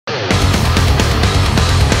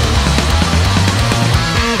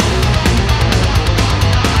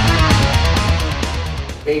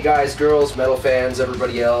Hey guys, girls, metal fans,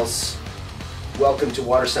 everybody else. Welcome to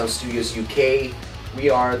Watersound Studios UK. We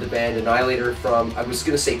are the band Annihilator from, I was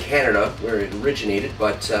going to say Canada, where it originated,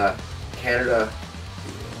 but Canada,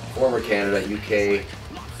 former Canada, UK,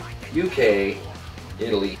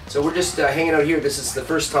 Italy. So we're just hanging out here. This is the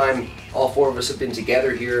first time all four of us have been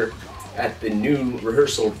together here at the new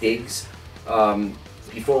rehearsal digs.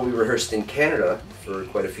 Before we rehearsed in Canada for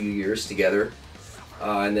quite a few years together.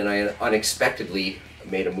 And then I unexpectedly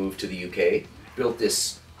made a move to the UK. Built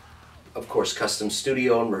this, of course, custom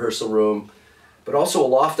studio and rehearsal room, but also a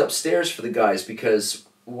loft upstairs for the guys, because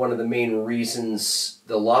one of the main reasons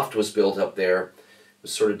the loft was built up there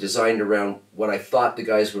was sort of designed around what I thought the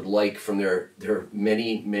guys would like from their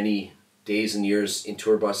many days and years in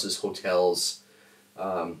tour buses, hotels.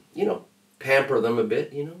 You know, pamper them a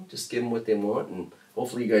bit, you know, just give them what they want, and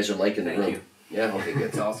hopefully you guys are liking the room. Thank you. Yeah, okay, good.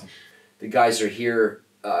 It's awesome. The guys are here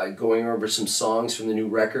going over some songs from the new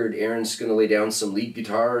record. Aaron's going to lay down some lead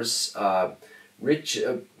guitars. Rich,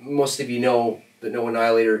 most of you know that know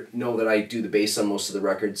Annihilator know that I do the bass on most of the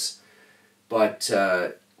records, but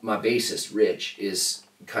my bassist, Rich, is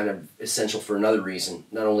kind of essential for another reason.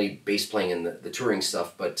 Not only bass playing and the touring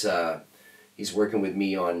stuff, but he's working with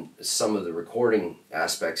me on some of the recording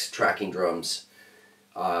aspects, tracking drums,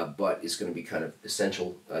 but is going to be kind of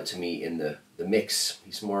essential to me in the mix.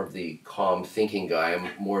 He's more of the calm thinking guy. I'm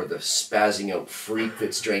more of the spazzing out freak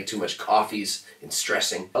that's drank too much coffees and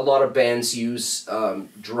stressing. A lot of bands use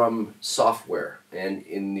drum software, and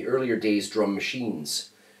in the earlier days drum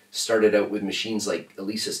machines started out with machines like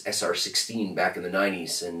Elisa's SR16 back in the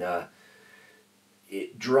 90s, and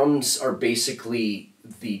drums are basically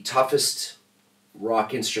the toughest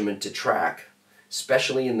rock instrument to track,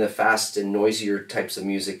 especially in the fast and noisier types of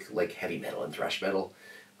music like heavy metal and thrash metal.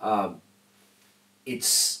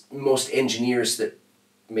 It's most engineers that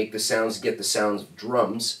make the sounds, get the sounds of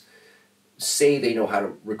drums, say they know how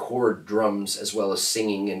to record drums as well as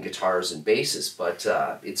singing and guitars and basses, but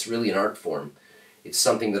it's really an art form. It's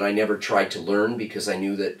something that I never tried to learn because I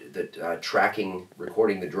knew that tracking,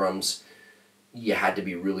 recording the drums, you had to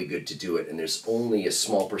be really good to do it, and there's only a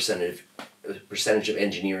small percentage of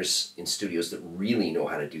engineers in studios that really know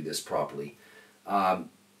how to do this properly.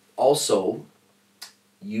 Also,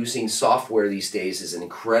 using software these days is an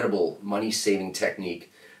incredible money-saving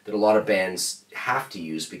technique that a lot of bands have to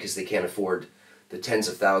use because they can't afford the tens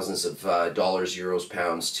of thousands of dollars, euros,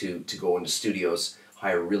 pounds to go into studios,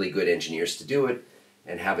 hire really good engineers to do it,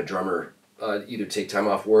 and have a drummer either take time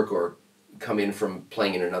off work or come in from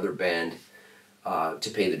playing in another band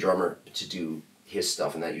to pay the drummer to do his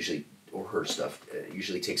stuff, and that usually, or her stuff,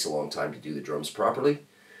 usually takes a long time to do the drums properly.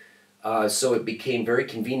 So it became very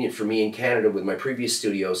convenient for me in Canada with my previous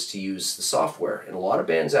studios to use the software, and a lot of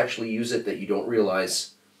bands actually use it that you don't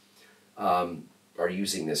realize are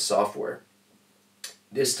using this software.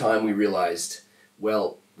 This time we realized,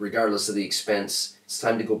 well, regardless of the expense, it's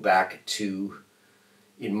time to go back to,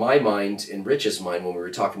 in my mind, in Rich's mind, when we were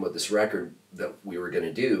talking about this record that we were going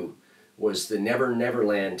to do, was the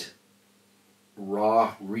Neverland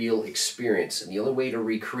raw, real experience. And the only way to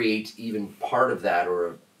recreate even part of that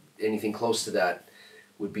or anything close to that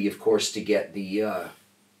would be, of course, to get the,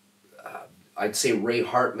 I'd say Ray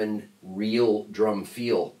Hartman real drum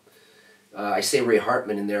feel. I say Ray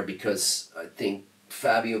Hartman in there because I think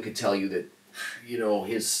Fabio could tell you that, you know,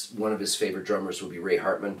 one of his favorite drummers would be Ray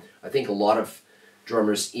Hartman. I think a lot of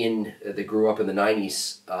drummers that grew up in the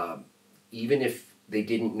 90s, even if they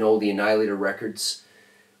didn't know the Annihilator records,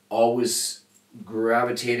 always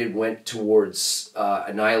went towards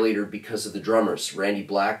Annihilator because of the drummers. Randy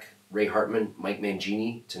Black, Ray Hartman, Mike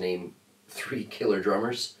Mangini, to name 3 killer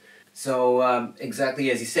drummers. So, exactly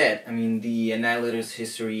as you said, I mean, the Annihilator's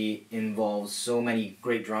history involves so many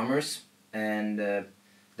great drummers, and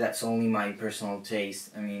that's only my personal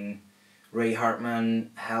taste. I mean, Ray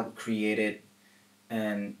Hartman helped create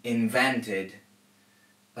and invented,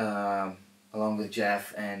 along with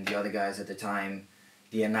Jeff and the other guys at the time,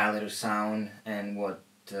 the Annihilator sound and what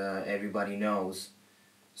everybody knows.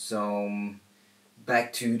 So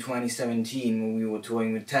back to 2017 when we were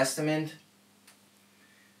touring with Testament,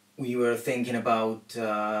 we were thinking about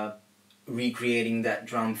recreating that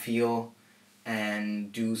drum feel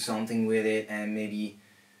and do something with it and maybe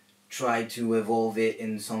try to evolve it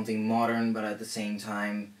in something modern, but at the same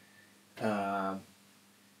time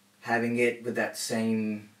having it with that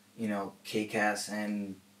same, you know, kick-ass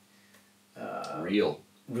and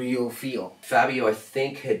real feel. Fabio, I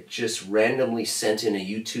think, had just randomly sent in a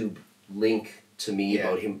YouTube link to me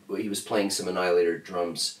about him. He was playing some Annihilator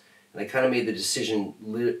drums, and I kind of made the decision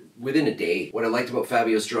within a day. What I liked about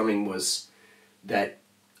Fabio's drumming was that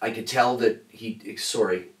I could tell that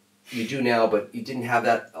sorry, you do now, but you didn't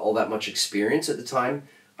have all that much experience at the time.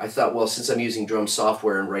 I thought, well, since I'm using drum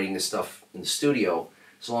software and writing this stuff in the studio,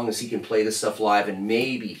 as long as he can play this stuff live, and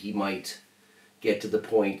maybe he might get to the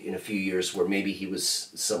point in a few years where maybe he was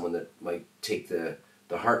someone that might take the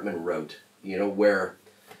Hartman route, you know, where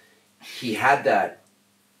he had that.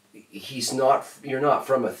 You're not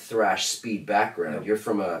from a thrash speed background. No. You're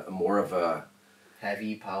from a more of a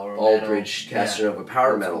heavy power Aldridge, Casanova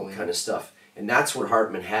power metal kind of stuff, and that's what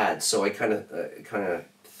Hartman had. So I kind of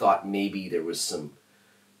thought maybe there was some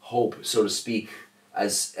hope, so to speak,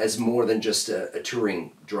 as more than just a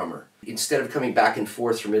touring drummer. Instead of coming back and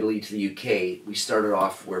forth from Italy to the UK, we started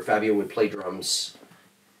off where Fabio would play drums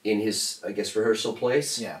in his, I guess, rehearsal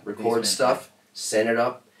place, record stuff, send it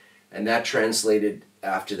up, and that translated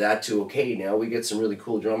after that to, okay, now we get some really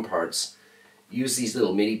cool drum parts. Use these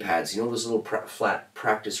little MIDI pads, you know, those little flat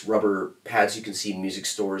practice rubber pads you can see in music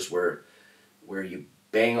stores where you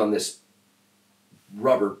bang on this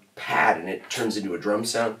rubber pad and it turns into a drum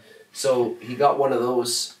sound. So he got one of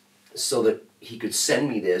those so that he could send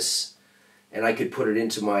me this and I could put it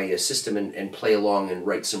into my system and play along and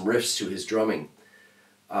write some riffs to his drumming.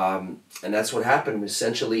 And that's what happened. We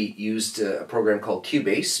essentially used a program called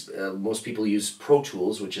Cubase. Most people use Pro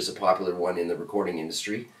Tools, which is a popular one in the recording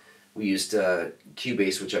industry. We used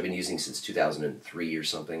Cubase, which I've been using since 2003 or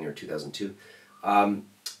something, or 2002.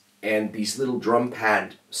 And these little drum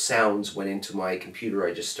pad sounds went into my computer.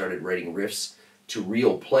 I just started writing riffs to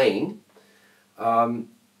real playing. And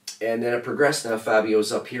then it progressed. Now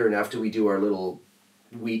Fabio's up here, and after we do our little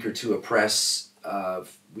week or two of press,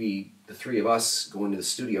 the three of us go into the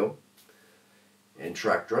studio and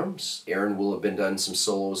track drums. Aaron will have been done some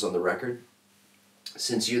solos on the record.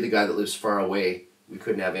 Since you're the guy that lives far away, we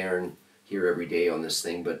couldn't have Aaron here every day on this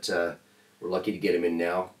thing, but we're lucky to get him in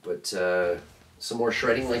now. But some more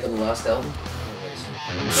shredding like on the last album.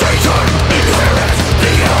 Cited!